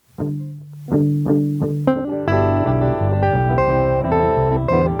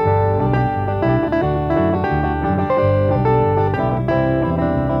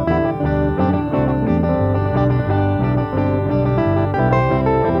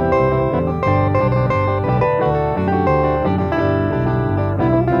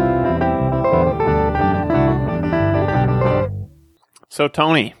So,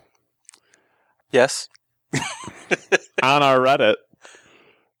 Tony, Yes. on our Reddit,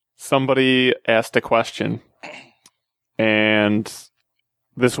 somebody asked a question, and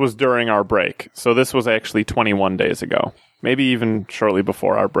this was during our break. So this was actually 21 days ago, maybe even shortly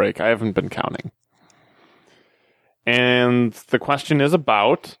before our break. I haven't been counting. And the question is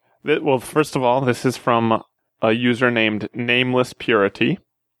about, well, first of all, this is from a user named Nameless Purity.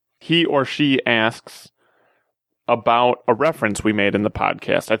 He or she asks about a reference we made in the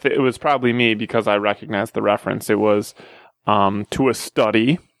podcast. I think it was probably me because I recognized the reference. It was to a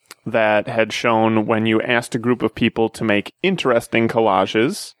study that had shown when you asked a group of people to make interesting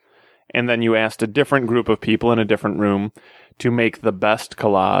collages, and then you asked a different group of people in a different room to make the best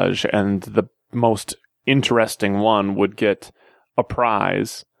collage, and the most interesting one would get a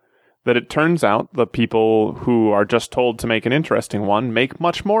prize, that it turns out the people who are just told to make an interesting one make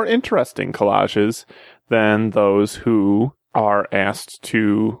much more interesting collages than those who are asked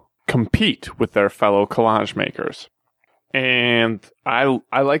to compete with their fellow collage makers. And I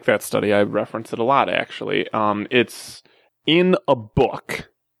like that study. I reference it a lot, actually. It's in a book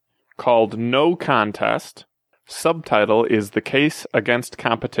called No Contest. Subtitle is The Case Against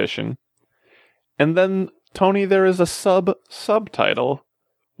Competition. And then, Tony, there is a subtitle,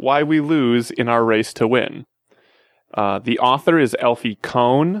 Why We Lose in Our Race to Win. The author is Alfie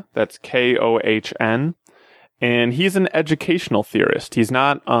Kohn. That's Kohn. And he's an educational theorist. He's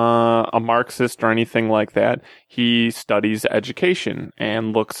not a Marxist or anything like that. He studies education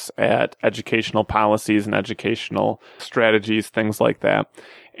and looks at educational policies and educational strategies, things like that.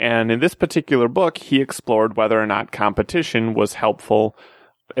 And in this particular book, he explored whether or not competition was helpful.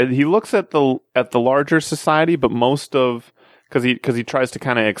 He looks at the larger society, but most of, because he tries to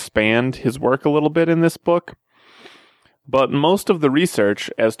kind of expand his work a little bit in this book. But most of the research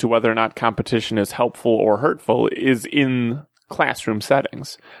as to whether or not competition is helpful or hurtful is in classroom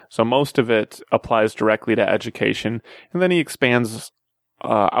settings. So most of it applies directly to education, and then he expands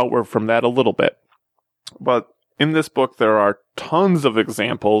outward from that a little bit. But in this book, there are tons of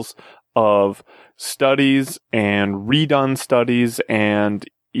examples of studies and redone studies and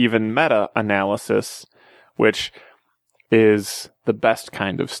even meta-analysis, which is the best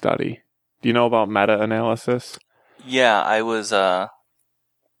kind of study. Do you know about meta-analysis? Yeah, I was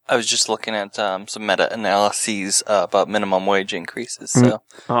just looking at some meta-analyses about minimum wage increases. So.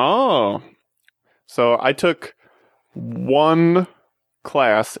 So I took one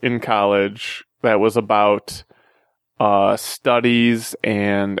class in college that was about studies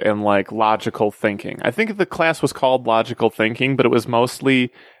and like logical thinking. I think the class was called logical thinking, but it was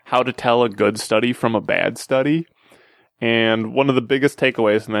mostly how to tell a good study from a bad study. And one of the biggest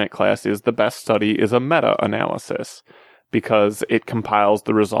takeaways in that class is the best study is a meta-analysis, because it compiles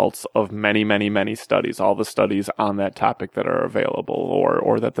the results of many, many, many studies, all the studies on that topic that are available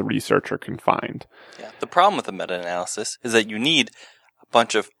or that the researcher can find. Yeah. The problem with the meta-analysis is that you need a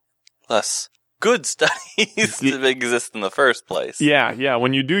bunch of less good studies to exist in the first place. Yeah.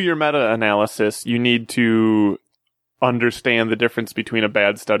 When you do your meta-analysis, you need to understand the difference between a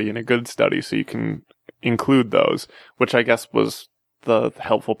bad study and a good study so you can include those, which I guess was the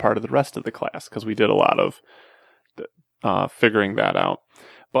helpful part of the rest of the class, because we did a lot of figuring that out.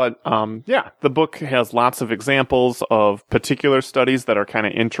 But the book has lots of examples of particular studies that are kind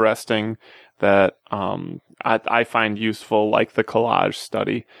of interesting that I find useful, like the collage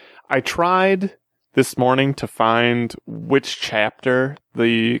study. I tried this morning to find which chapter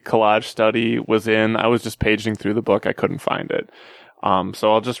the collage study was in. I was just paging through the book. I couldn't find it.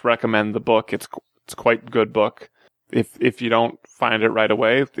 So I'll just recommend the book. It's quite a good book. If you don't find it right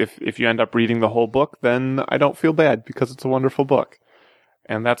away, if you end up reading the whole book, then I don't feel bad, because it's a wonderful book.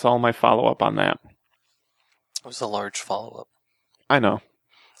 And that's all my follow-up on that. It was a large follow-up. I know.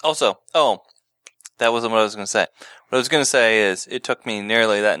 Also, that wasn't what I was going to say. What I was going to say is it took me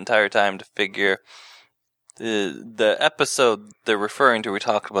nearly that entire time to figure the episode they're referring to. We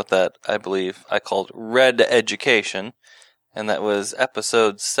talked about that, I believe, I called Red Education. And that was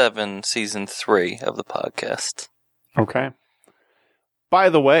episode 7, season 3 of the podcast. Okay. By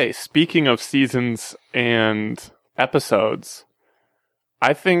the way, speaking of seasons and episodes,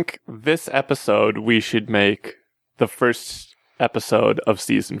 I think this episode we should make the first episode of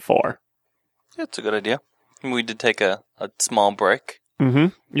season 4. That's a good idea. We did take a small break. Mm-hmm.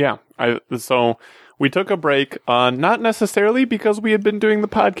 Yeah. So we took a break, not necessarily because we had been doing the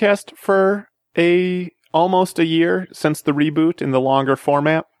podcast for almost a year since the reboot in the longer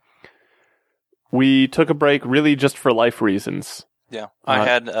format. We took a break really just for life reasons. Yeah. I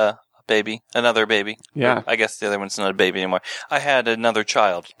had a baby, another baby. Yeah. Or I guess the other one's not a baby anymore. I had another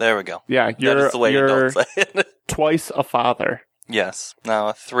child. There we go. Yeah, that is the way adults say it. Twice a father. Yes. Now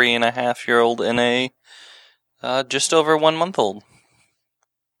a 3.5-year-old and a just over 1 month old.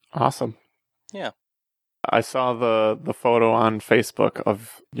 Awesome. Yeah. I saw the photo on Facebook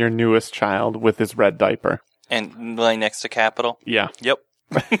of your newest child with his red diaper. And laying next to Capital. Yeah. Yep.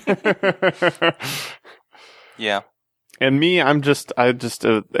 Yeah. And me, I just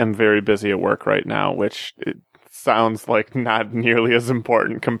am very busy at work right now, which it sounds like not nearly as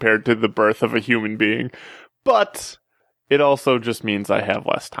important compared to the birth of a human being. But it also just means I have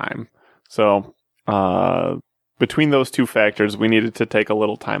less time. So, between those two factors, we needed to take a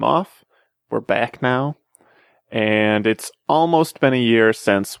little time off. We're back now. And it's almost been a year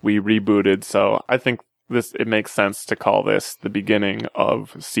since we rebooted, so I think it makes sense to call this the beginning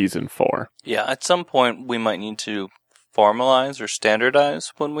of season 4. Yeah, at some point we might need to formalize or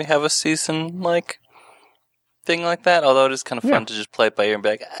standardize when we have a season thing like that. Although it is kind of fun to just play it by ear and be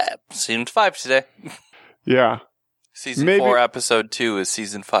like, season 5 today. Yeah. Season 4, episode 2 is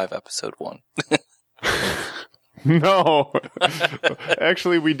season 5, episode 1. No.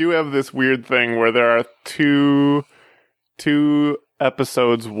 Actually, we do have this weird thing where there are two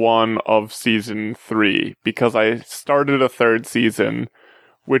episodes 1 of season 3, because I started a third season,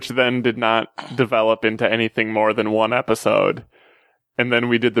 which then did not develop into anything more than 1 episode. And then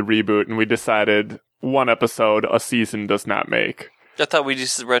we did the reboot, and we decided 1 episode a season does not make. I thought we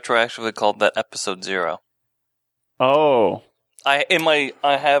just retroactively called that episode 0. Oh. I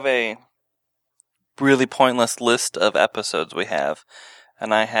have a really pointless list of episodes we have,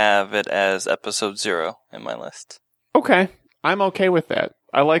 and I have it as episode 0 in my list. Okay. I'm okay with that.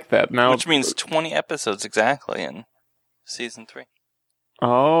 I like that. Now, which means 20 episodes exactly in season 3.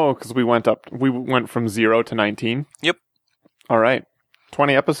 Oh, because we went from 0 to 19? Yep. All right.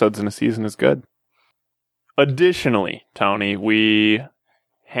 20 episodes in a season is good. Additionally, Tony, we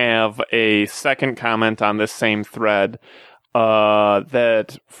have a second comment on this same thread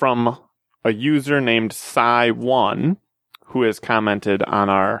that from a user named Psy1, who has commented on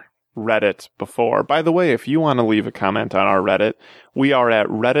our Reddit before. By the way, if you want to leave a comment on our Reddit, we are at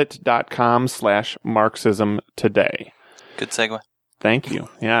reddit.com/marxismtoday. Good segue. Thank you.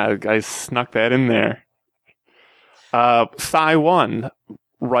 Yeah, I snuck that in there. Psy1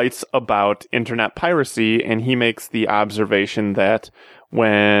 writes about internet piracy, and he makes the observation that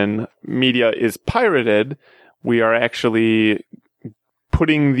when media is pirated, we are actually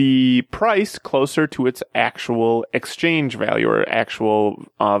putting the price closer to its actual exchange value or actual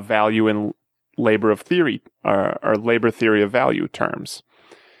value in labor of theory or labor theory of value terms.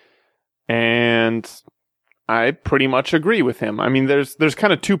 And I pretty much agree with him. I mean, there's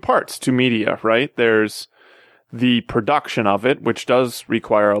kind of two parts to media, right? There's the production of it, which does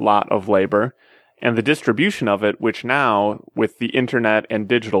require a lot of labor, and the distribution of it, which now, with the internet and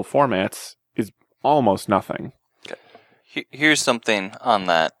digital formats, is almost nothing. Here's something on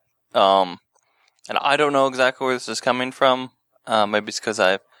that. And I don't know exactly where this is coming from. Maybe it's because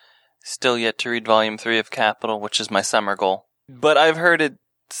I've still yet to read Volume 3 of Capital, which is my summer goal. But I've heard it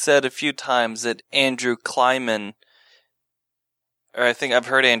said a few times that Andrew Kleiman, or I think I've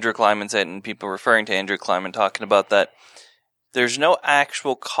heard Andrew Kleiman say it, and people referring to Andrew Kleiman talking about that there's no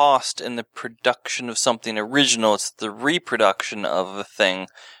actual cost in the production of something original. It's the reproduction of a thing,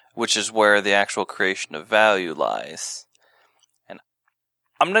 which is where the actual creation of value lies.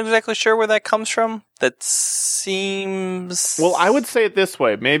 I'm not exactly sure where that comes from. That seems... Well, I would say it this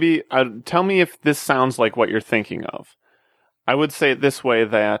way. Maybe, tell me if this sounds like what you're thinking of. I would say it this way,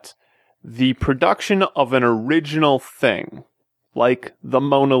 that the production of an original thing, like the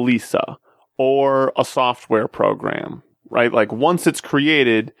Mona Lisa, or a software program, right? Like, once it's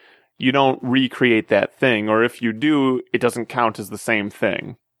created, you don't recreate that thing, or if you do, it doesn't count as the same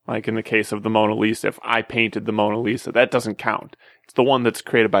thing. Like in the case of the Mona Lisa, if I painted the Mona Lisa, that doesn't count. It's the one that's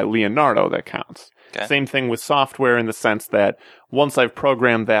created by Leonardo that counts. Okay. Same thing with software in the sense that once I've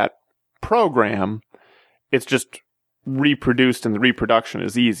programmed that program, it's just reproduced and the reproduction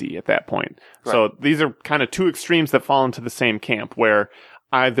is easy at that point. Right. So these are kind of two extremes that fall into the same camp where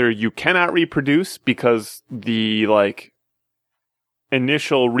either you cannot reproduce because the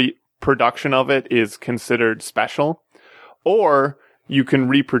initial reproduction of it is considered special, or you can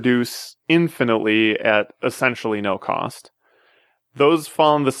reproduce infinitely at essentially no cost. Those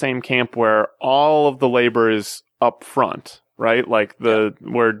fall in the same camp where all of the labor is up front, right? Like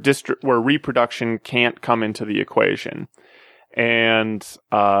where reproduction can't come into the equation. And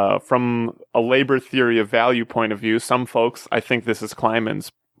from a labor theory of value point of view, some folks, I think this is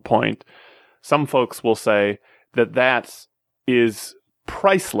Kleiman's point, some folks will say that is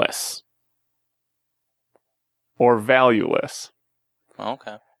priceless or valueless.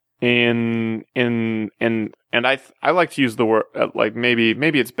 Okay. And and I like to use the word, like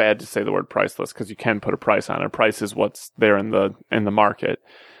maybe it's bad to say the word priceless because you can put a price on it. Price is what's there in the market,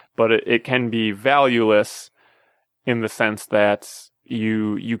 but it can be valueless in the sense that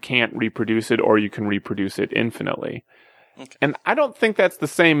you can't reproduce it, or you can reproduce it infinitely. Okay. And I don't think that's the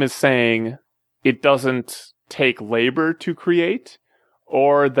same as saying it doesn't take labor to create,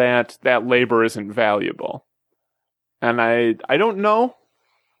 or that labor isn't valuable. And I don't know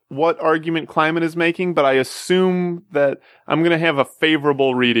what argument Kleiman is making, but I assume that I'm going to have a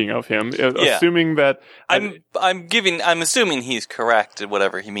favorable reading of him, assuming that I'm assuming he's correct at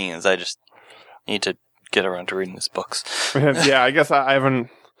whatever he means. I just need to get around to reading his books. Yeah, I guess I haven't.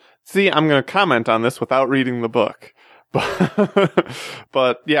 See, I'm going to comment on this without reading the book,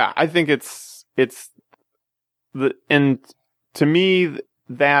 but yeah, I think it's and to me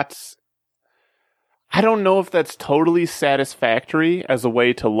that's. I don't know if that's totally satisfactory as a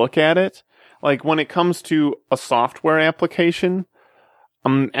way to look at it. Like when it comes to a software application,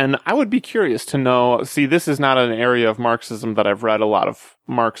 and I would be curious to know, see, this is not an area of Marxism that I've read a lot of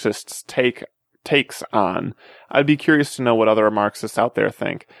Marxists takes on. I'd be curious to know what other Marxists out there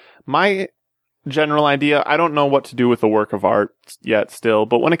think. My general idea, I don't know what to do with a work of art yet still,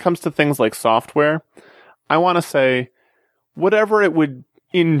 but when it comes to things like software, I want to say whatever it would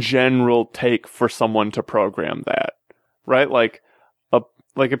in general take for someone to program that, right? Like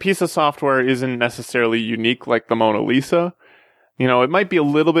a piece of software isn't necessarily unique like the Mona Lisa. You know, it might be a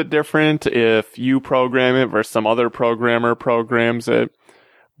little bit different if you program it versus some other programmer programs it,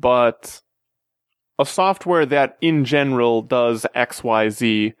 but a software that in general does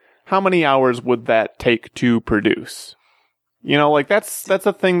XYZ, how many hours would that take to produce? You know, like that's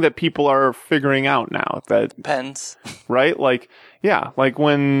a thing that people are figuring out now. That depends, right? Like, yeah, like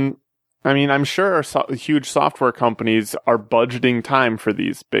when, I mean, I'm sure huge software companies are budgeting time for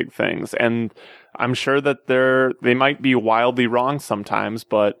these big things, and I'm sure that they might be wildly wrong sometimes,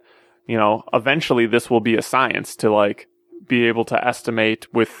 but you know, eventually this will be a science to like be able to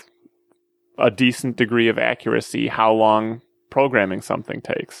estimate with a decent degree of accuracy how long programming something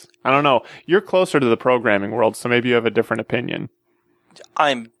takes. I don't know. You're closer to the programming world, so maybe you have a different opinion.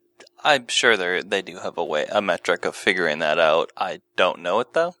 I'm sure they do have a metric of figuring that out. I don't know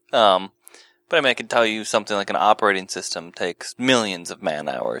it though. But I mean, I can tell you something like an operating system takes millions of man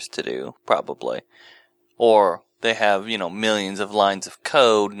hours to do, probably. Or they have, you know, millions of lines of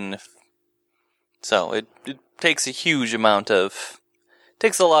code, and so it takes a huge amount of,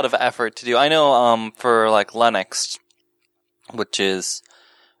 takes a lot of effort to do. I know, for like Linux, which is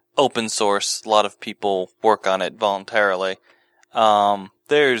open source, a lot of people work on it voluntarily.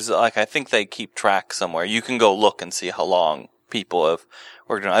 There's like, I think they keep track somewhere. You can go look and see how long people have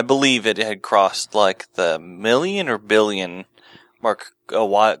worked on it. I believe it had crossed like the million or billion mark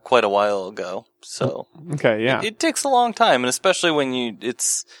quite a while ago. So okay, yeah, it takes a long time, and especially when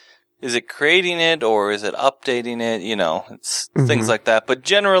is it creating it or is it updating it? You know, it's things like that. But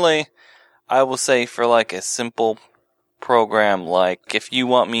generally, I will say for like a simple program, like if you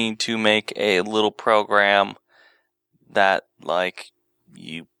want me to make a little program that like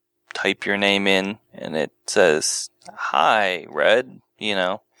you type your name in and it says hi Red, you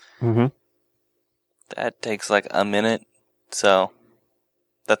know, that takes like a minute, so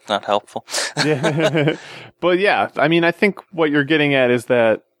that's not helpful. Yeah. But yeah, I mean, I think what you're getting at is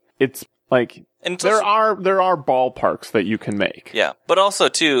that it's like there are ballparks that you can make. Yeah, but also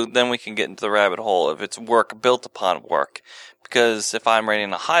too, then we can get into the rabbit hole if it's work built upon work. Because if I'm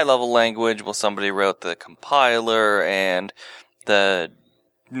writing a high level language, well, somebody wrote the compiler and the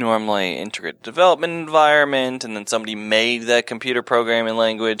normally integrated development environment, and then somebody made that computer programming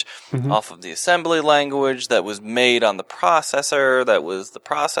language off of the assembly language that was made on the processor. The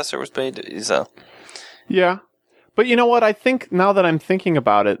processor was made. So yeah, but you know what? I think now that I'm thinking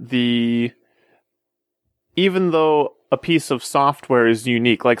about it, even though a piece of software is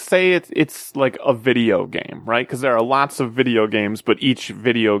unique, like say it's like a video game, right? Because there are lots of video games, but each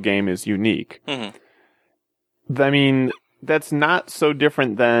video game is unique. I mean, that's not so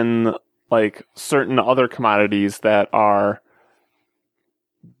different than like certain other commodities that are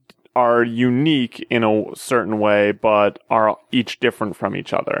unique in a certain way, but are each different from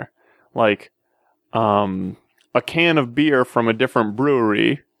each other. Like, a can of beer from a different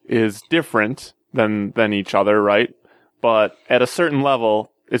brewery is different than each other, right? But at a certain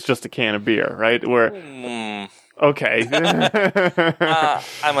level, it's just a can of beer, right? Okay.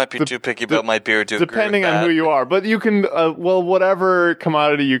 I might be too picky about my beer to depending agree with on that. who you are. But you can, whatever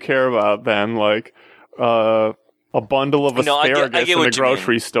commodity you care about then, like, a bundle of asparagus I get in a what you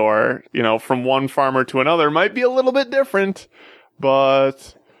grocery store, you know, from one farmer to another might be a little bit different,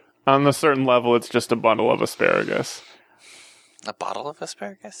 but On a certain level, it's just a bundle of asparagus. A bottle of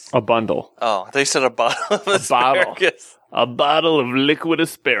asparagus? A bundle. Oh, they said a bottle of asparagus. A bottle of liquid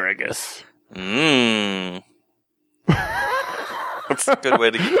asparagus. Mmm. That's a good way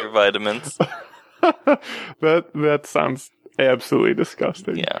to get your vitamins. That sounds absolutely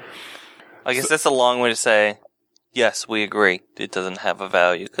disgusting. Yeah. I guess that's a long way to say, yes, we agree. It doesn't have a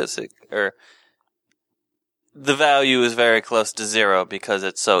value the value is very close to zero because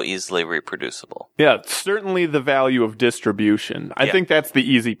it's so easily reproducible. Yeah, certainly the value of distribution. I think that's the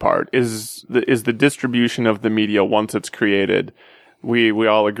easy part, is the distribution of the media once it's created. We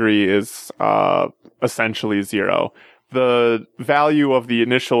all agree is essentially zero. The value of the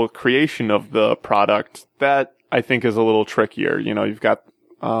initial creation of the product, that I think is a little trickier. You know, you've got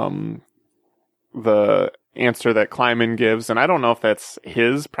the answer that Kleiman gives, and I don't know if that's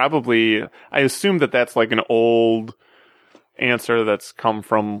his. Probably, I assume that that's like an old answer that's come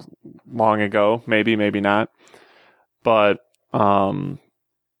from long ago. Maybe not. But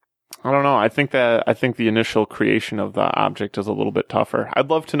I don't know. I think the initial creation of the object is a little bit tougher. I'd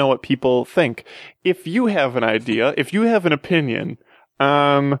love to know what people think. If you have an idea, if you have an opinion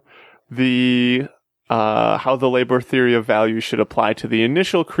on the how the labor theory of value should apply to the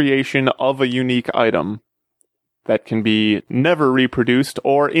initial creation of a unique item that can be never reproduced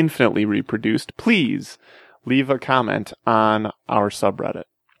or infinitely reproduced, please leave a comment on our subreddit.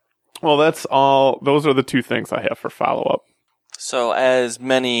 Well, that's all. Those are the two things I have for follow-up. So,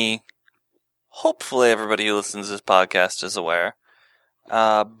 hopefully everybody who listens to this podcast is aware,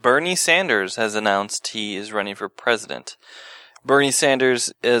 Bernie Sanders has announced he is running for president. Bernie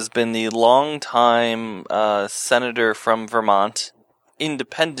Sanders has been the longtime senator from Vermont,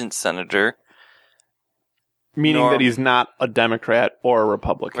 independent senator. Meaning that he's not a Democrat or a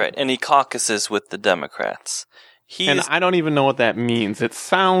Republican. Right, and he caucuses with the Democrats. And I don't even know what that means. It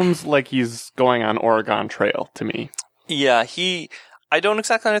sounds like he's going on Oregon Trail to me. Yeah, I don't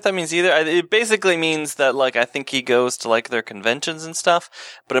exactly know what that means either. It basically means that, like, I think he goes to, like, their conventions and stuff.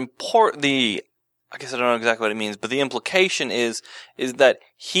 But I guess I don't know exactly what it means, but the implication is that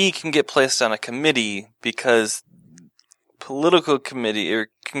he can get placed on a committee because political committee or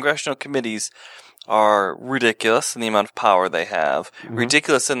congressional committees are ridiculous in the amount of power they have,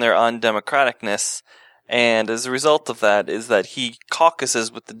 ridiculous in their undemocraticness, and as a result of that is that he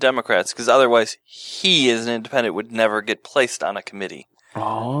caucuses with the Democrats, because otherwise he, as an independent, would never get placed on a committee.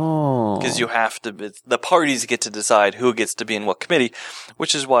 Oh. Because the parties get to decide who gets to be in what committee,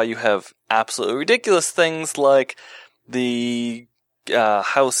 which is why you have absolutely ridiculous things like the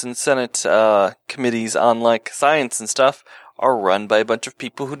House and Senate committees on, like, science and stuff are run by a bunch of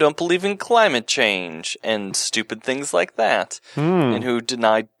people who don't believe in climate change and stupid things like that, and who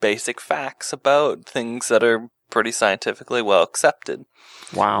deny basic facts about things that are pretty scientifically well accepted.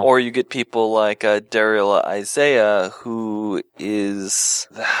 Wow. Or you get people like Darrell Isaiah, who is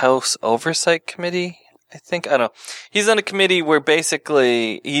the House Oversight Committee, I think. I don't know. He's on a committee where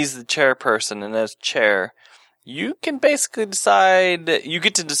basically he's the chairperson, and as chair, you can basically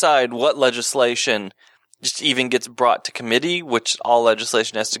get to decide what legislation just even gets brought to committee, which all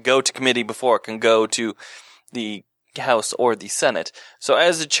legislation has to go to committee before it can go to the House or the Senate. So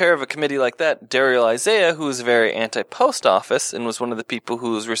as the chair of a committee like that, Darrell Isaiah, who is very anti-post office and was one of the people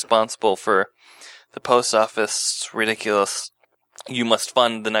who was responsible for the post office ridiculous, you must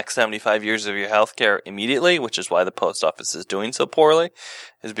fund the next 75 years of your health care immediately, which is why the post office is doing so poorly,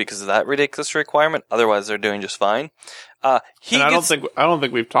 is because of that ridiculous requirement. Otherwise, they're doing just fine. I don't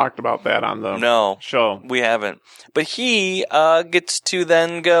think we've talked about that on the show. We haven't. But he gets to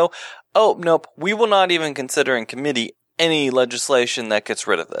then go, oh, nope, we will not even consider in committee any legislation that gets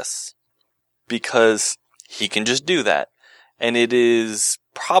rid of this. Because he can just do that. And it is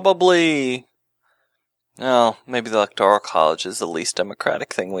probably, maybe the Electoral College is the least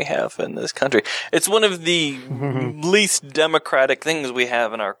democratic thing we have in this country. It's one of the least democratic things we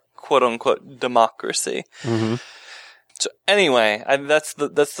have in our quote-unquote democracy. Mm-hmm. So anyway, that's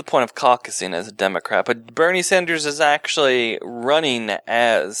the point of caucusing as a Democrat. But Bernie Sanders is actually running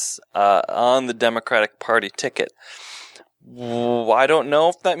as on the Democratic Party ticket. I don't know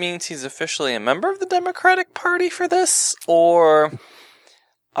if that means he's officially a member of the Democratic Party for this, or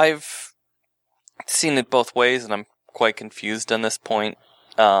I've seen it both ways, and I'm quite confused on this point.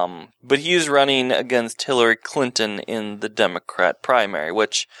 But he is running against Hillary Clinton in the Democrat primary,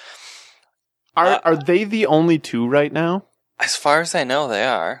 which... Are they the only two right now? As far as I know, they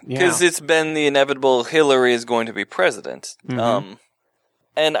are. Because it's been the inevitable Hillary is going to be president. Mm-hmm.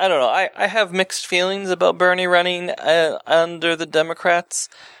 And I don't know, I have mixed feelings about Bernie running under the Democrats.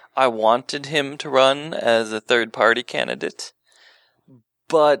 I wanted him to run as a third-party candidate.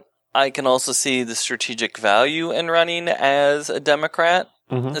 But I can also see the strategic value in running as a Democrat,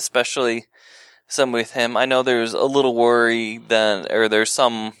 Mhm. especially some with him. I know there's a little worry there's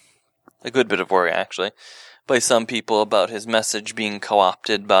a good bit of worry actually, by some people about his message being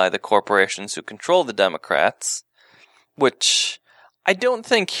co-opted by the corporations who control the Democrats, which I don't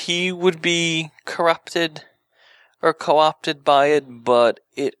think he would be corrupted or co-opted by it, but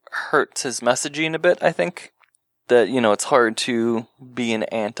it hurts his messaging a bit, I think. That, it's hard to be an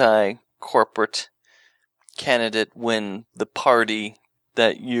anti-corporate candidate when the party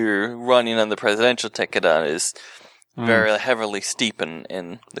that you're running on the presidential ticket on is very heavily steep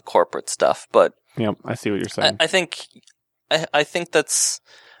in the corporate stuff. But Yep, I see what you're saying. I think that's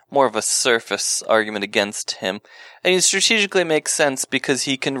more of a surface argument against him. And it strategically makes sense because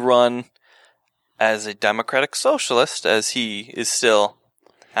he can run as a democratic socialist, as he is still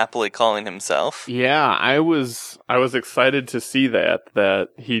happily calling himself. Yeah, I was excited to see that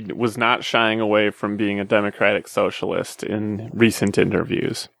he was not shying away from being a democratic socialist in recent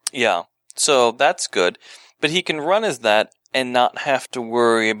interviews. Yeah, so that's good. But he can run as that and not have to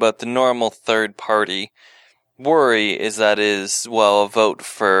worry about the normal third party worry a vote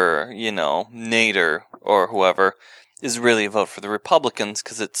for, Nader or whoever is really a vote for the Republicans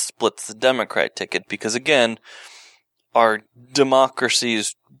because it splits the Democrat ticket. Because again, our democracy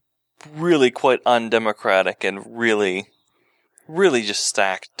is really quite undemocratic and really, really just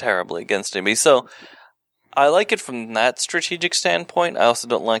stacked terribly against anybody. So I like it from that strategic standpoint. I also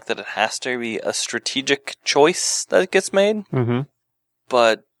don't like that it has to be a strategic choice that gets made. Mm-hmm.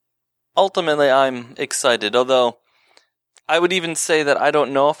 But ultimately, I'm excited. Although I would even say that I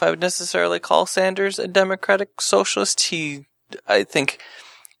don't know if I would necessarily call Sanders a democratic socialist. I think,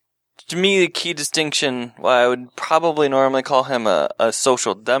 to me, the key distinction, I would probably normally call him a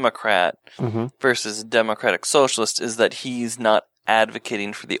social democrat versus a democratic socialist, is that he's not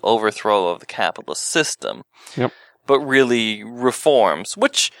advocating for the overthrow of the capitalist system, but really reforms,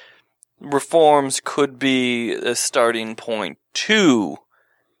 which reforms could be a starting point to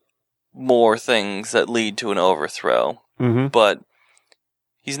more things that lead to an overthrow. But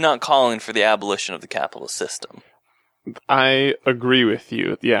he's not calling for the abolition of the capitalist system. I agree with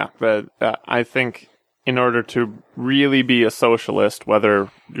you. Yeah, but I think in order to really be a socialist,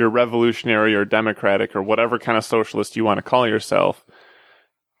 whether you're revolutionary or democratic or whatever kind of socialist you want to call yourself,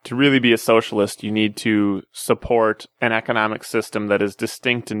 to really be a socialist, you need to support an economic system that is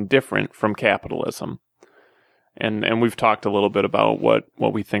distinct and different from capitalism. And we've talked a little bit about what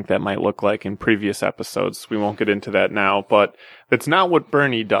we think that might look like in previous episodes. We won't get into that now, but that's not what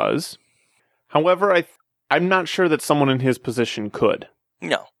Bernie does. However, I'm not sure that someone in his position could.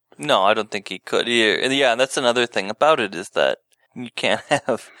 No, I don't think he could. Yeah, that's another thing about it, is that you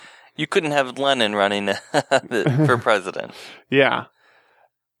couldn't have Lenin running for president. Yeah.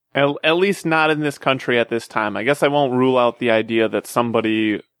 At least not in this country at this time. I guess I won't rule out the idea that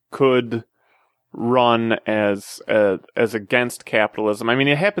somebody could run as against capitalism. I mean,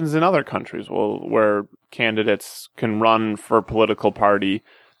 it happens in other countries where candidates can run for a political party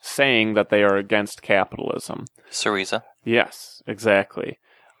saying that they are against capitalism. Syriza. Yes, exactly.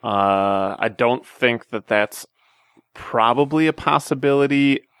 I don't think that that's probably a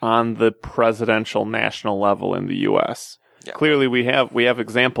possibility on the presidential national level in the U.S. Yeah. Clearly, we have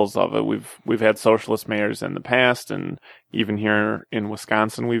examples of it. We've had socialist mayors in the past, and even here in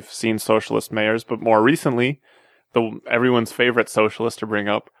Wisconsin, we've seen socialist mayors. But more recently, everyone's favorite socialist to bring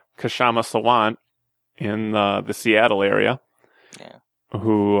up, Kshama Sawant, in the Seattle area,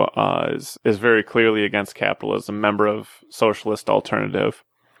 who is very clearly against capitalism, member of Socialist Alternative.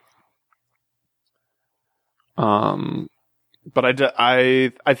 But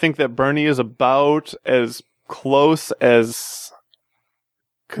I think that Bernie is about as close as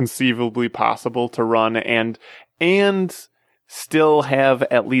conceivably possible to run and still have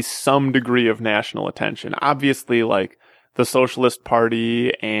at least some degree of national attention. Obviously, like the Socialist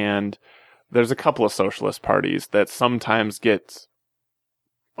Party, and there's a couple of socialist parties that sometimes get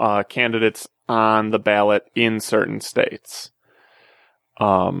candidates on the ballot in certain states.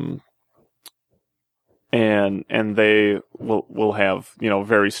 And they will have,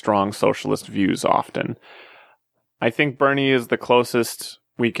 very strong socialist views often. I think Bernie is the closest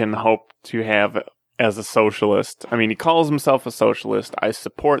we can hope to have as a socialist. I mean, he calls himself a socialist. I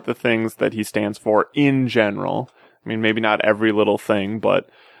support the things that he stands for in general. I mean, maybe not every little thing, but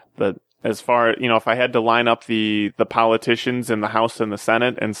as far, if I had to line up the politicians in the House and the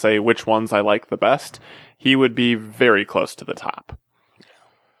Senate and say which ones I like the best, he would be very close to the top.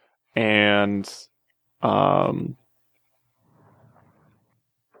 And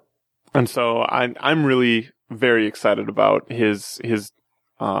so I'm really very excited about his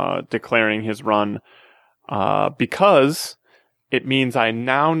declaring his run because it means I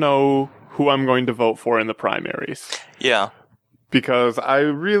now know who I'm going to vote for in the primaries. Yeah. Because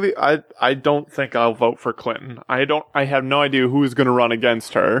I don't think I'll vote for Clinton. I have no idea who's going to run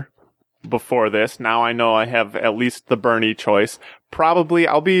against her before this. Now I know I have at least the Bernie choice. Probably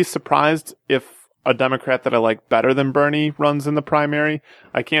I'll be surprised if a Democrat that I like better than Bernie runs in the primary.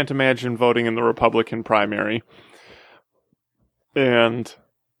 I can't imagine voting in the Republican primary. And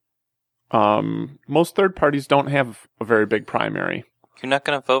most third parties don't have a very big primary. You're not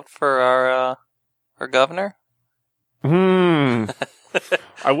going to vote for our governor?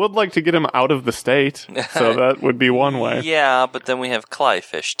 I would like to get him out of the state, so that would be one way. Yeah, but then we have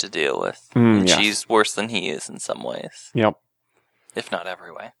Clyfish to deal with. And she's worse than he is in some ways. Yep. If not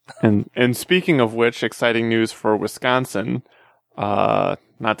every way. And speaking of which, exciting news for Wisconsin, not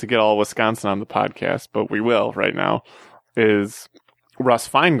to get all Wisconsin on the podcast, but we will right now, is Russ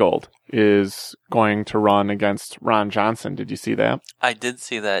Feingold is going to run against Ron Johnson. Did you see that? I did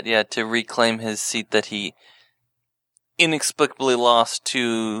see that, yeah, to reclaim his seat that he inexplicably lost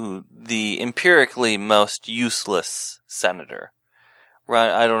to the empirically most useless senator.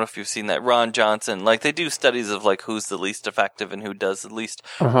 I don't know if you've seen that. Ron Johnson, like they do studies of like who's the least effective and who does the least.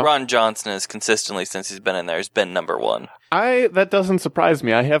 Ron Johnson has consistently, since he's been in there, has been number one. That doesn't surprise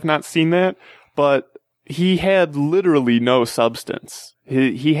me. I have not seen that, but he had literally no substance.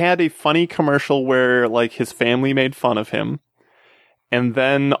 He had a funny commercial where like his family made fun of him, and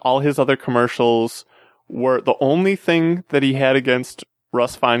then all his other commercials were the only thing that he had against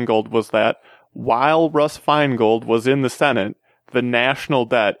Russ Feingold was that while Russ Feingold was in the Senate, the national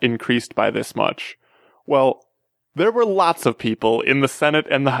debt increased by this much. Well, there were lots of people in the Senate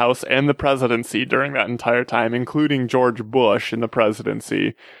and the House and the presidency during that entire time, including George Bush in the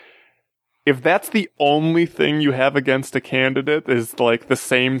presidency. If that's the only thing you have against a candidate is like the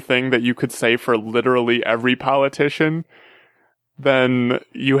same thing that you could say for literally every politician, then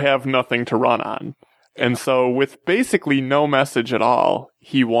you have nothing to run on. And so with basically no message at all,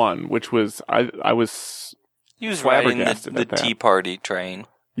 he won, which was, I was He was riding the Tea Party train.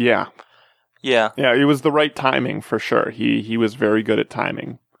 Yeah. Yeah. Yeah, it was the right timing for sure. He was very good at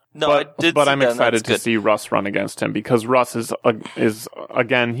timing. No, but I'm excited to see Russ run against him because Russ is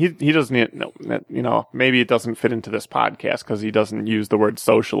again he doesn't maybe it doesn't fit into this podcast because he doesn't use the word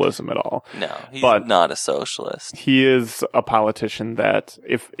socialism at all. No, he's not a socialist. He is a politician that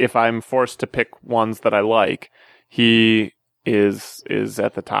if I'm forced to pick ones that I like, he is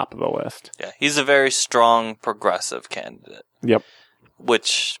at the top of the list. Yeah, he's a very strong progressive candidate. Yep.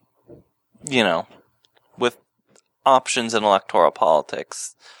 Which, with options in electoral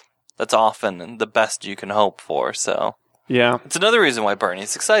politics, that's often the best you can hope for, so. Yeah. It's another reason why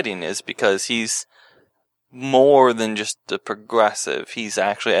Bernie's exciting is because he's more than just a progressive. He's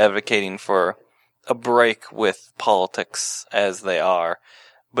actually advocating for a break with politics as they are,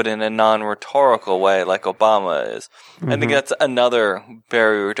 but in a non-rhetorical way like Obama is. I think that's another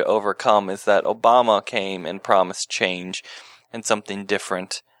barrier to overcome is that Obama came and promised change and something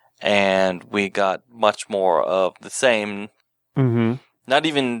different, and we got much more of the same. Not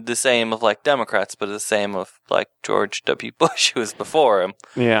even the same of like Democrats, but the same of like George W. Bush, who was before him.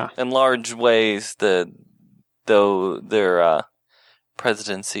 Yeah. In large ways, though their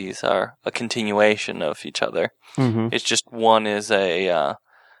presidencies are a continuation of each other. It's just one is a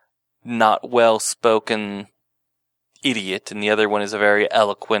not well-spoken idiot, and the other one is a very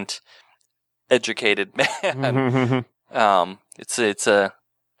eloquent, educated man.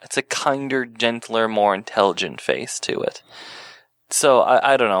 It's a kinder, gentler, more intelligent face to it. So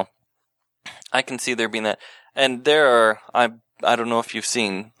I don't know. I can see there being that, and there are I don't know if you've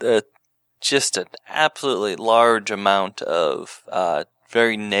seen just an absolutely large amount of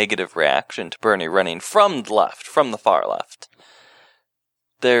very negative reaction to Bernie running from the left, from the far left.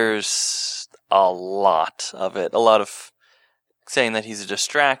 There's a lot of it. A lot of saying that he's a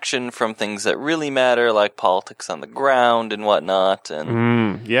distraction from things that really matter, like politics on the ground and whatnot.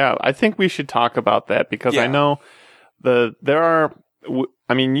 And yeah, I think we should talk about that because I know there are.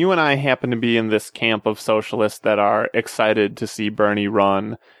 I mean, you and I happen to be in this camp of socialists that are excited to see Bernie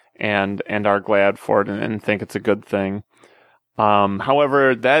run and are glad for it and think it's a good thing.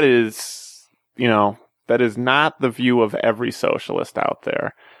 However, that is not the view of every socialist out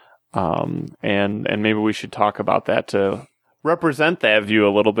there. And maybe we should talk about that to represent that view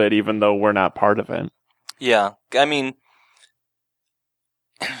a little bit, even though we're not part of it. Yeah. I mean,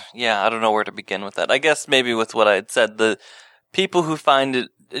 I don't know where to begin with that. I guess maybe with what I had said, the people who find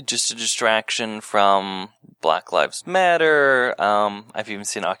it just a distraction from Black Lives Matter, I've even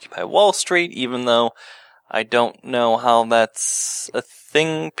seen Occupy Wall Street, even though I don't know how that's a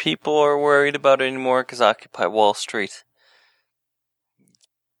thing people are worried about anymore, because Occupy Wall Street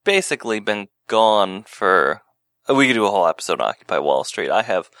basically been gone for... We could do a whole episode on Occupy Wall Street. I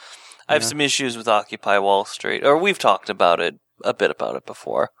have some issues with Occupy Wall Street, or we've talked about it, a bit about it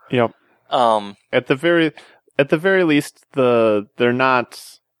before. Yep. At the very least, they're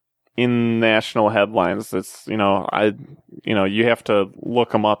not in national headlines. It's you have to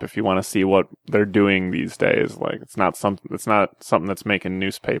look them up if you want to see what they're doing these days. Like it's not something that's making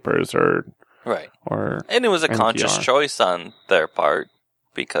newspapers or right. And it was a NPR. conscious choice on their part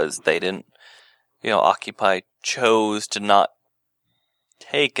because they didn't. Occupy chose to not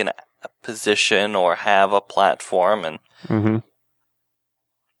take a position or have a platform, and mm-hmm.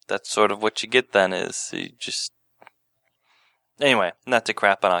 that's sort of what you get then is you just... Anyway, not to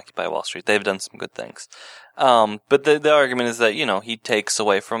crap on Occupy Wall Street. They've done some good things. But the argument is that, he takes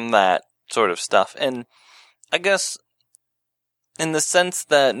away from that sort of stuff. And I guess in the sense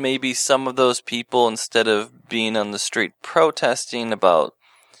that maybe some of those people, instead of being on the street protesting about...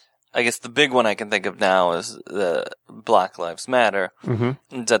 I guess the big one I can think of now is the Black Lives Matter.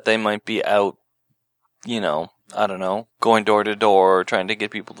 Mm-hmm. That they might be out, I don't know, going door to door, trying to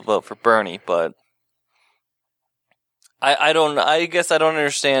get people to vote for Bernie, but I guess I don't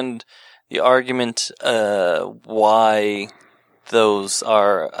understand the argument, why those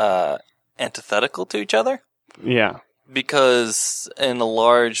are, antithetical to each other. Yeah. Because in a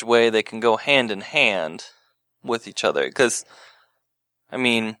large way they can go hand in hand with each other. Because,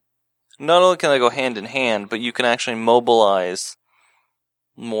 not only can they go hand in hand, but you can actually mobilize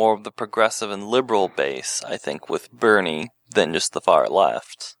more of the progressive and liberal base, I think, with Bernie than just the far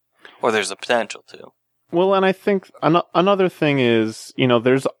left. Or there's a potential to. Well, and I think another thing is,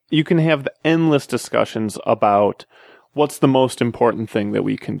 you can have the endless discussions about what's the most important thing that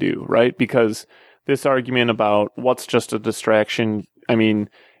we can do, right? Because this argument about what's just a distraction,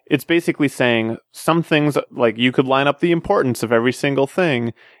 it's basically saying some things, like you could line up the importance of every single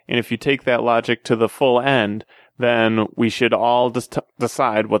thing, and if you take that logic to the full end, then we should all just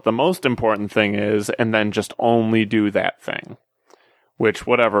decide what the most important thing is, and then just only do that thing. Which,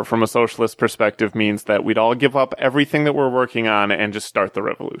 whatever, from a socialist perspective means that we'd all give up everything that we're working on and just start the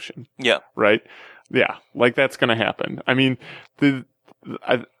revolution. Yeah. Right? Yeah, like that's going to happen. I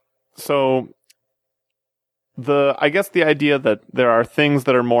guess the idea that there are things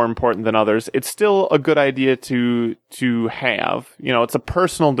that are more important than others, it's still a good idea to have. It's a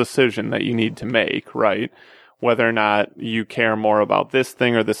personal decision that you need to make, right? Whether or not you care more about this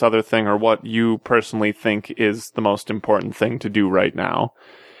thing or this other thing, or what you personally think is the most important thing to do right now.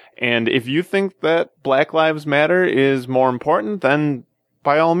 And if you think that Black Lives Matter is more important, then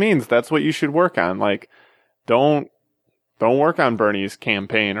by all means, that's what you should work on. Like, don't work on Bernie's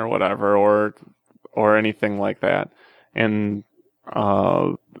campaign or whatever, or anything like that. And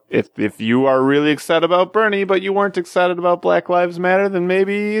if you are really excited about Bernie, but you weren't excited about Black Lives Matter, then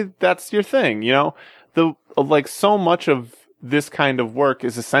maybe that's your thing. So much of this kind of work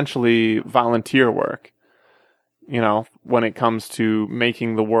is essentially volunteer work. When it comes to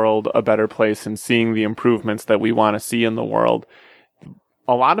making the world a better place and seeing the improvements that we want to see in the world,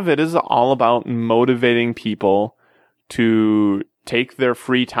 a lot of it is all about motivating people to take their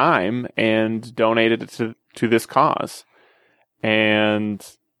free time and donate it to this cause. And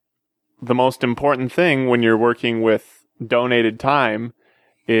the most important thing when you're working with donated time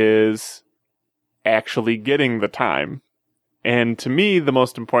is actually getting the time. And to me, the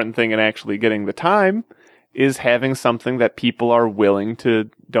most important thing in actually getting the time is having something that people are willing to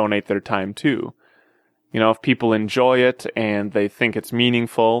donate their time to. If people enjoy it and they think it's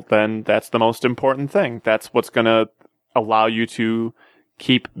meaningful, then that's the most important thing. That's what's going to allow you to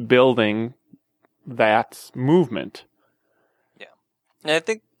keep building that movement. Yeah. And I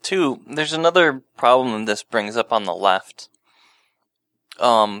think, too, there's another problem this brings up on the left.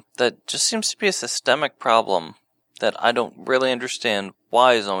 That just seems to be a systemic problem that I don't really understand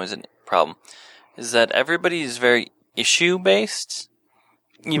why is always a problem. Is that everybody is very issue-based,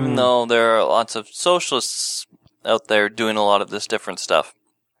 even though there are lots of socialists out there doing a lot of this different stuff.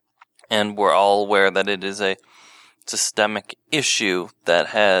 And we're all aware that it is a systemic issue that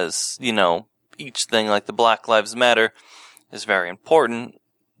has, each thing, like the Black Lives Matter is very important,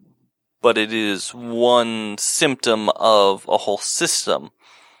 but it is one symptom of a whole system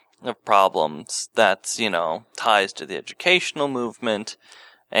of problems that's, ties to the educational movement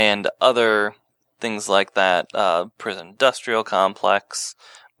and other things like that, prison industrial complex,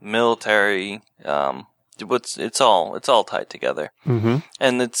 military, it's all tied together. Mm-hmm.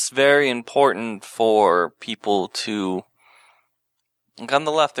 And it's very important for people to Like on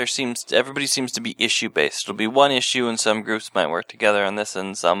the left, everybody seems to be issue based. It'll be one issue, and some groups might work together on this,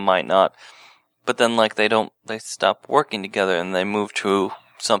 and some might not. But then, like, they stop working together and they move to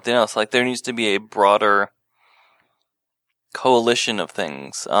something else. Like, there needs to be a broader coalition of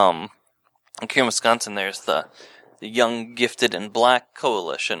things. Like here in Wisconsin, there's the Young, Gifted, and Black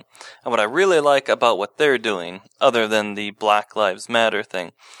Coalition. And what I really like about what they're doing, other than the Black Lives Matter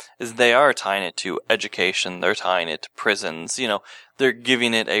thing, is they are tying it to education. They're tying it to prisons. You know, they're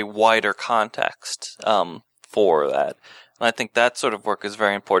giving it a wider context for that. And I think that sort of work is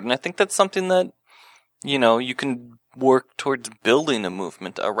very important. I think that's something that, you know, you can work towards building a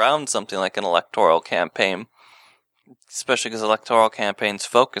movement around something like an electoral campaign, especially because electoral campaigns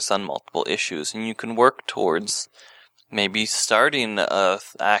focus on multiple issues, and you can work towards maybe starting a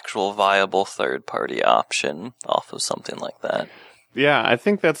actual viable third-party option off of something like that. Yeah, I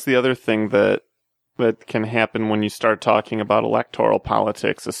think that's the other thing that can happen when you start talking about electoral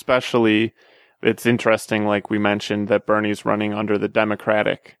politics, especially. It's interesting, like we mentioned, that Bernie's running under the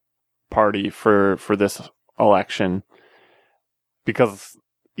Democratic Party for this election, because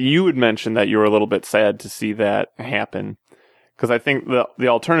you had mentioned that you were a little bit sad to see that happen, because I think the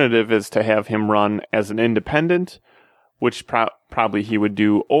alternative is to have him run as an independent, which probably he would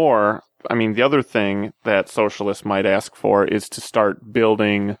do, or, I mean, the other thing that socialists might ask for is to start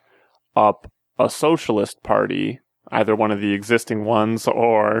building up a socialist party, either one of the existing ones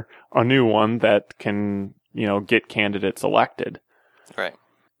or a new one that can, you know, get candidates elected. Right.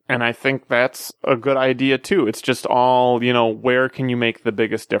 And I think that's a good idea too. It's just all, you know, where can you make the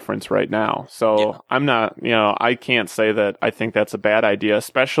biggest difference right now? So yeah. I'm not, you know, I can't say that I think that's a bad idea,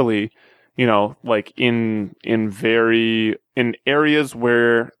 especially, you know, like in areas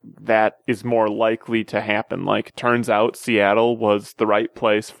where that is more likely to happen. Like, turns out Seattle was the right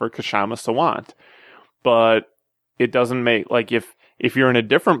place for Kshama Sawant. But it doesn't make, like, if you're in a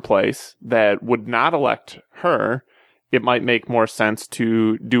different place that would not elect her, it might make more sense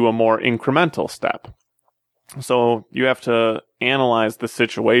to do a more incremental step. So you have to analyze the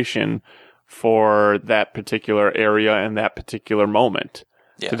situation for that particular area and that particular moment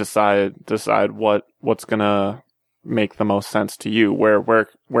to decide what's gonna make the most sense to you.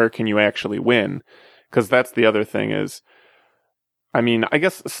 Where can you actually win? Because that's the other thing is, I mean, I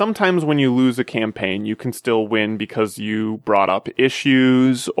guess sometimes when you lose a campaign, you can still win because you brought up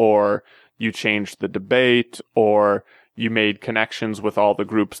issues, or you changed the debate, or you made connections with all the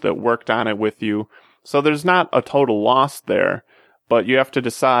groups that worked on it with you. So there's not a total loss there, but you have to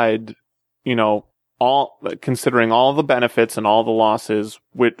decide, you know, considering all the benefits and all the losses,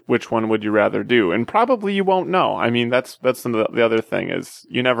 which one would you rather do? And probably you won't know. I mean, that's the other thing is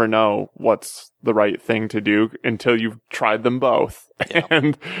you never know what's the right thing to do until you've tried them both. Yeah.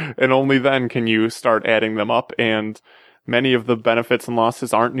 And only then can you start adding them up. And many of the benefits and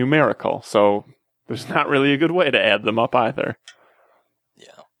losses aren't numerical. So there's not really a good way to add them up either.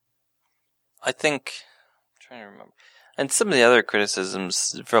 Yeah. I think, I'm trying to remember. And some of the other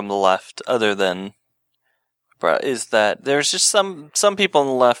criticisms from the left, other than, is that there's just some people on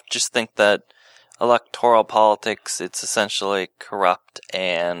the left just think that electoral politics, it's essentially corrupt,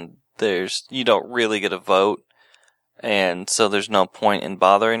 and you don't really get a vote, and so there's no point in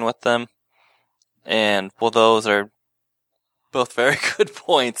bothering with them. And well, those are both very good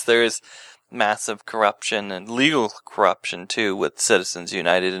points. There's massive corruption and legal corruption too with Citizens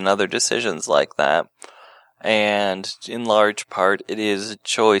United and other decisions like that. And in large part, it is a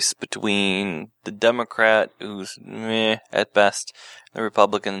choice between the Democrat, who's meh at best, and the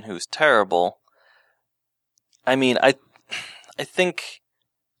Republican, who's terrible. I mean, I think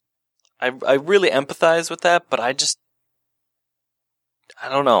I really empathize with that, but I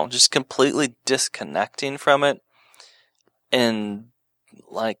don't know, just completely disconnecting from it and,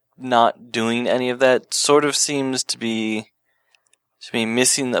 like, not doing any of that sort of seems to be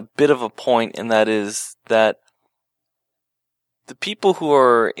missing a bit of a point, and that is that the people who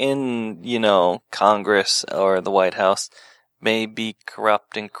are in, you know, Congress or the White House may be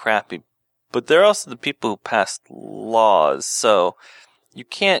corrupt and crappy, but they're also the people who pass laws, so you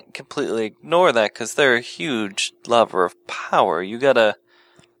can't completely ignore that because they're a huge lever of power. You gotta,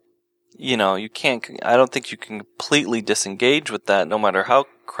 you know, I don't think you can completely disengage with that no matter how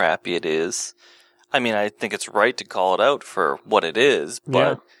crappy it is. I mean, I think it's right to call it out for what it is,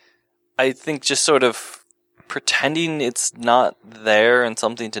 but I think just sort of pretending it's not there and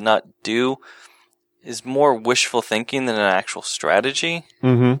something to not do is more wishful thinking than an actual strategy.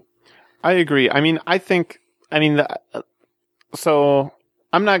 Mm-hmm. I agree. I mean, so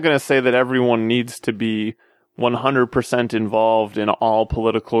I'm not going to say that everyone needs to be 100% involved in all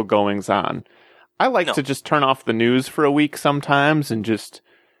political goings on. I like No. to just turn off the news for a week sometimes and just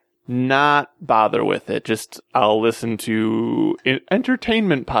not bother with it. I'll listen to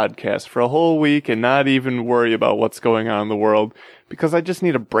entertainment podcasts for a whole week and not even worry about what's going on in the world because I just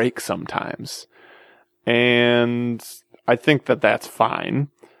need a break sometimes. And I think that that's fine.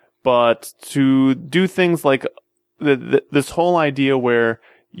 But to do things like this whole idea where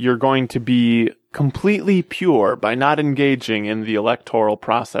you're going to be completely pure by not engaging in the electoral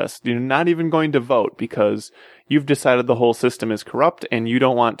process, you're not even going to vote because you've decided the whole system is corrupt and you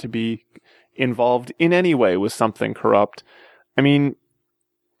don't want to be involved in any way with something corrupt. I mean,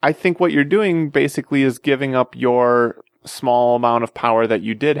 I think what you're doing basically is giving up your small amount of power that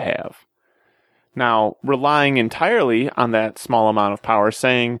you did have. Now, relying entirely on that small amount of power,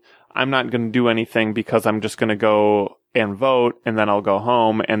 saying, I'm not going to do anything because I'm just going to go and vote and then I'll go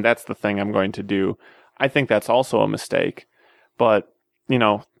home and that's the thing I'm going to do. I think that's also a mistake. But,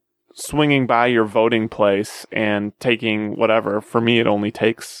 swinging by your voting place and taking whatever, for me it only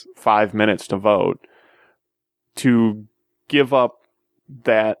takes 5 minutes to vote, to give up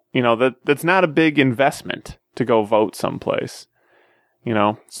that, that's not a big investment to go vote someplace.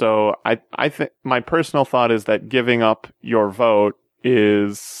 So I think my personal thought is that giving up your vote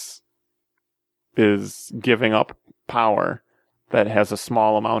is giving up power that has a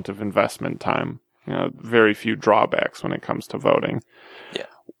small amount of investment time. Very few drawbacks when it comes to voting. Yeah.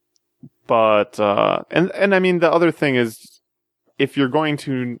 But and I mean the other thing is, if you're going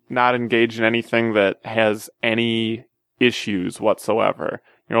to not engage in anything that has any issues whatsoever,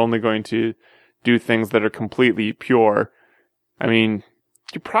 you're only going to do things that are completely pure. I mean,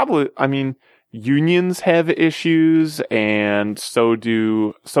 unions have issues, and so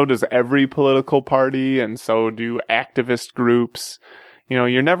does every political party, and so do activist groups.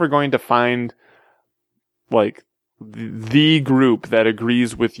 You're never going to find like the group that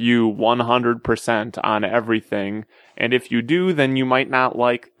agrees with you 100% on everything. And if you do, then you might not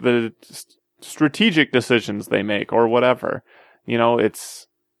like the strategic decisions they make or whatever. It's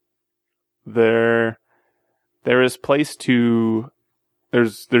there is place to,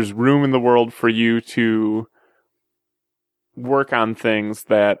 there's room in the world for you to work on things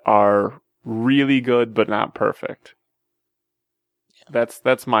that are really good but not perfect.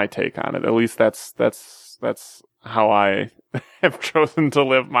 That's my take on it. At least that's how I have chosen to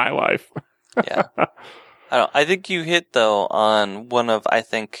live my life. Yeah. I think you hit, though, on one of, I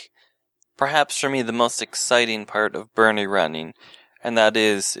think, perhaps for me, the most exciting part of Bernie running. And that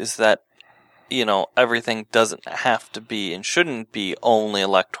is that, everything doesn't have to be and shouldn't be only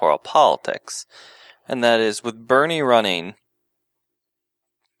electoral politics. And that is, with Bernie running,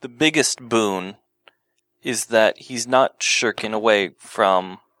 the biggest boon is that he's not shirking away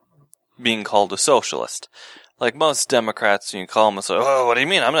from being called a socialist. Like most Democrats, when you call them, it's like, oh, what do you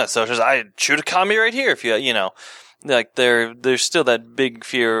mean? I'm not a socialist. I'd shoot a commie right here if like there's still that big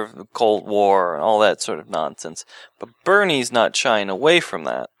fear of the Cold War and all that sort of nonsense. But Bernie's not shying away from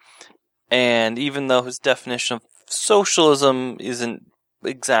that. And even though his definition of socialism isn't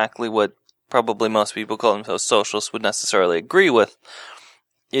exactly what probably most people call themselves socialists would necessarily agree with,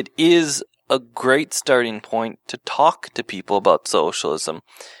 it is a great starting point to talk to people about socialism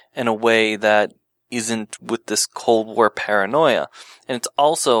in a way that isn't with this Cold War paranoia. And it's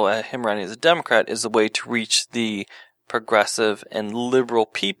also, him running as a Democrat, is a way to reach the progressive and liberal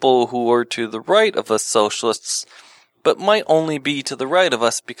people who are to the right of us socialists, but might only be to the right of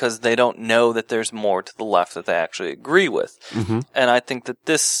us because they don't know that there's more to the left that they actually agree with. Mm-hmm. And I think that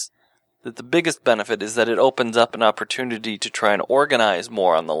that the biggest benefit is that it opens up an opportunity to try and organize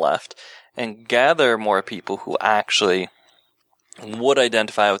more on the left and gather more people who actually would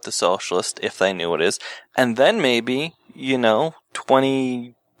identify with the socialist if they knew what it is. And then maybe,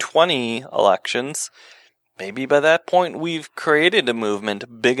 2020 elections, maybe by that point we've created a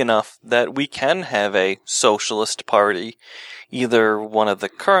movement big enough that we can have a socialist party, either one of the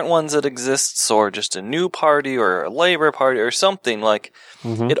current ones that exists or just a new party or a Labor Party or something. Like,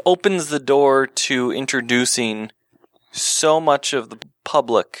 It opens the door to introducing so much of the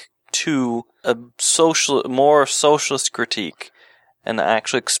public to a more socialist critique and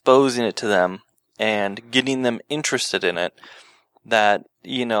actually exposing it to them and getting them interested in it, that,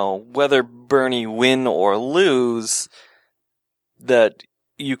 whether Bernie win or lose, that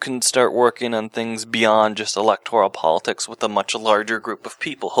you can start working on things beyond just electoral politics with a much larger group of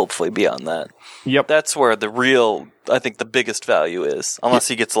people, hopefully beyond that. Yep. That's where I think the biggest value is, unless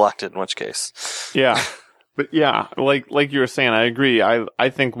he gets elected, in which case. Yeah. But yeah, like you were saying, I agree. I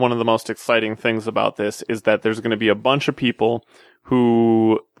think one of the most exciting things about this is that there's going to be a bunch of people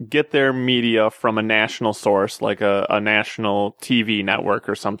who get their media from a national source, like a national TV network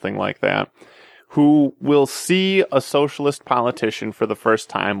or something like that, who will see a socialist politician for the first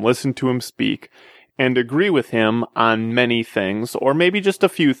time, listen to him speak, and agree with him on many things, or maybe just a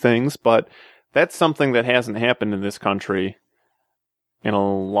few things, but that's something that hasn't happened in this country in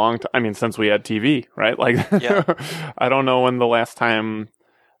a long time. I mean, since we had TV, right? Like, Yeah. I don't know when the last time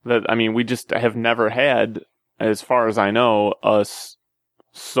we just have never had, as far as I know, a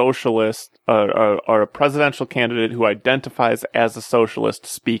socialist or a presidential candidate who identifies as a socialist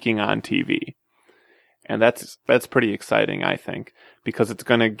speaking on TV. And that's pretty exciting, I think, because it's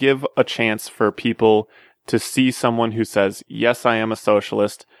going to give a chance for people to see someone who says, yes, I am a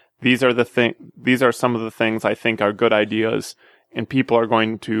socialist. These are some of the things I think are good ideas, and people are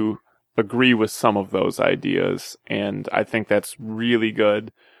going to agree with some of those ideas. And I think that's really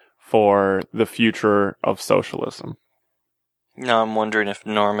good for the future of socialism. Now I'm wondering if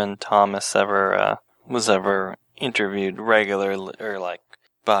Norman Thomas was ever interviewed regularly or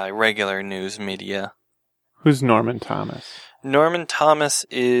by regular news media. Who's Norman Thomas? Norman Thomas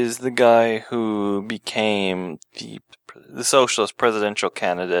is the guy who became the socialist presidential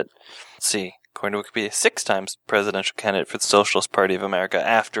candidate. Let's see, according to Wikipedia, 6 times presidential candidate for the Socialist Party of America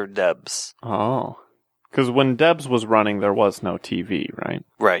after Debs. Oh. Because when Debs was running, there was no TV, right?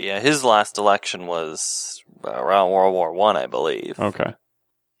 Right, yeah. His last election was around World War I believe. Okay.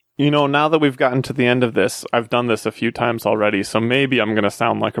 Now that we've gotten to the end of this, I've done this a few times already, so maybe I'm going to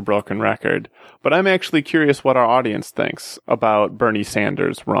sound like a broken record. But I'm actually curious what our audience thinks about Bernie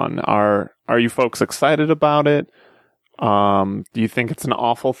Sanders' run. Are you folks excited about it? Do you think it's an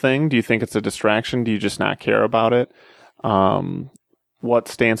awful thing? Do you think it's a distraction? Do you just not care about it? What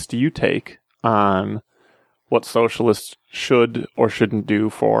stance do you take on what socialists should or shouldn't do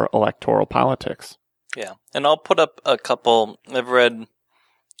for electoral politics? Yeah, and I'll put up a couple. I've read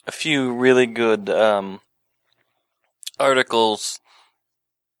a few really good articles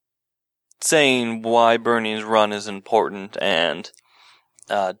saying why Bernie's run is important and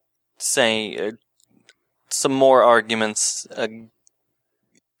saying some more arguments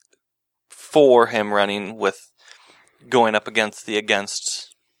for him running with going up against the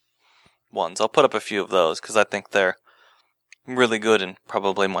against ones. I'll put up a few of those because I think they're really good and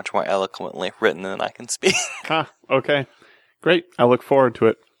probably much more eloquently written than I can speak. Okay. Great. I look forward to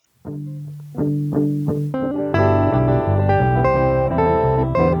it.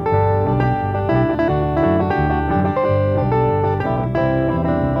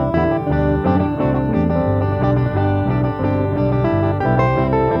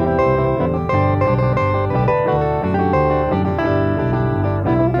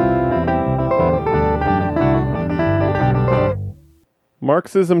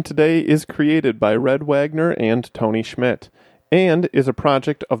 Marxism Today is created by Red Wagner and Tony Schmidt, and is a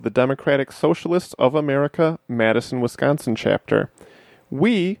project of the Democratic Socialists of America, Madison, Wisconsin chapter.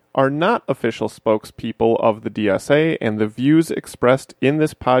 We are not official spokespeople of the DSA, and the views expressed in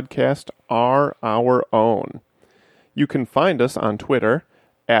this podcast are our own. You can find us on Twitter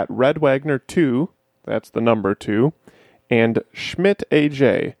at RedWagner2, that's the number 2, and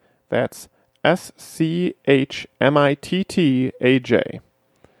SchmidtAJ, that's SchmittAJ.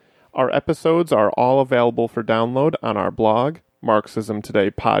 Our episodes are all available for download on our blog,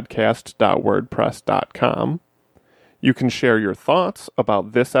 MarxismTodayPodcast.wordpress.com. You can share your thoughts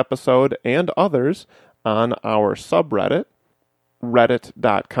about this episode and others on our subreddit,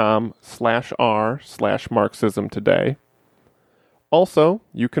 reddit.com/r/MarxismToday. Also,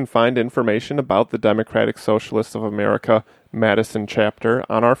 you can find information about the Democratic Socialists of America Madison chapter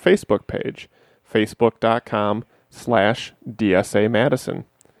on our Facebook page, facebook.com/DSA Madison.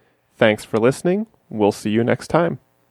 Thanks for listening. We'll see you next time.